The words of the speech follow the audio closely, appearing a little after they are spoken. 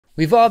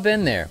We've all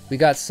been there. We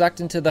got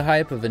sucked into the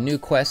hype of a new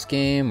Quest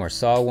game or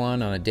saw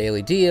one on a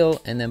daily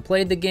deal and then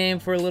played the game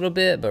for a little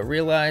bit but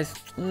realized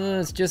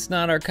it's just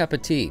not our cup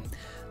of tea.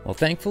 Well,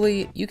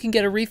 thankfully, you can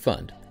get a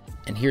refund.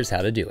 And here's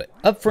how to do it.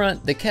 Up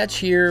front, the catch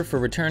here for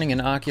returning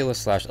an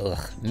Oculus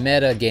 /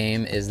 meta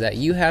game is that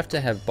you have to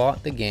have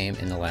bought the game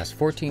in the last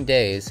 14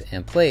 days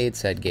and played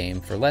said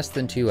game for less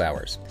than 2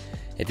 hours.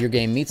 If your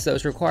game meets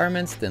those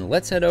requirements, then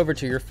let's head over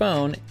to your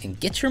phone and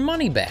get your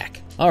money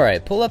back.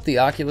 Alright, pull up the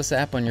Oculus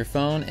app on your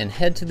phone and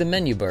head to the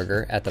menu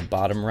burger at the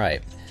bottom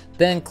right.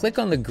 Then click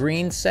on the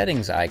green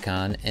settings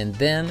icon and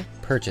then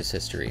purchase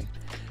history.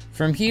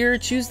 From here,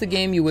 choose the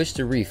game you wish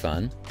to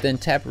refund, then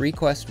tap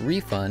request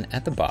refund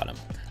at the bottom.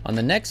 On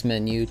the next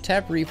menu,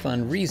 tap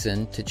refund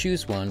reason to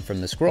choose one from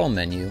the scroll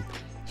menu,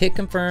 hit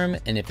confirm,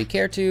 and if you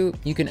care to,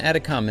 you can add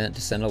a comment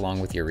to send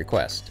along with your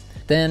request.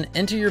 Then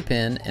enter your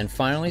PIN and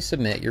finally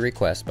submit your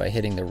request by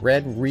hitting the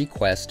red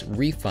request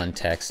refund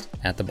text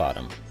at the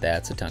bottom.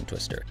 That's a tongue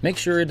twister. Make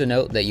sure to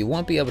note that you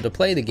won't be able to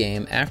play the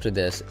game after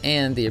this,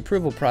 and the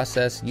approval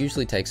process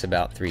usually takes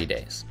about 3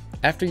 days.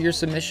 After your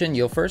submission,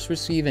 you'll first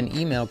receive an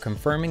email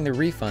confirming the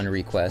refund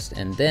request,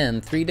 and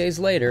then 3 days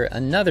later,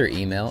 another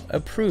email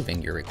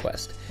approving your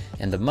request.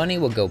 And the money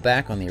will go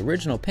back on the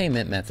original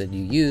payment method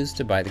you used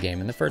to buy the game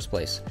in the first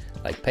place,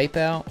 like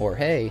PayPal or,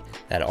 hey,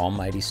 that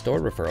almighty store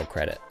referral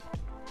credit.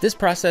 This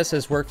process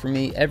has worked for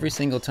me every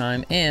single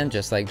time, and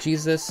just like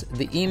Jesus,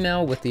 the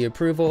email with the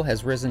approval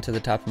has risen to the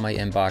top of my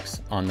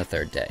inbox on the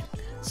 3rd day.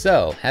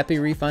 So, happy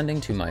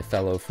refunding to my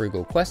fellow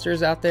frugal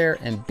questers out there,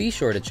 and be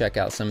sure to check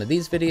out some of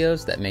these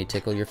videos that may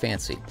tickle your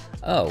fancy.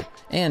 Oh,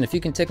 and if you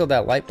can tickle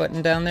that like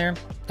button down there,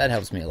 that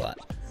helps me a lot.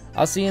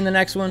 I'll see you in the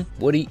next one.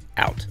 Woody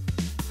out.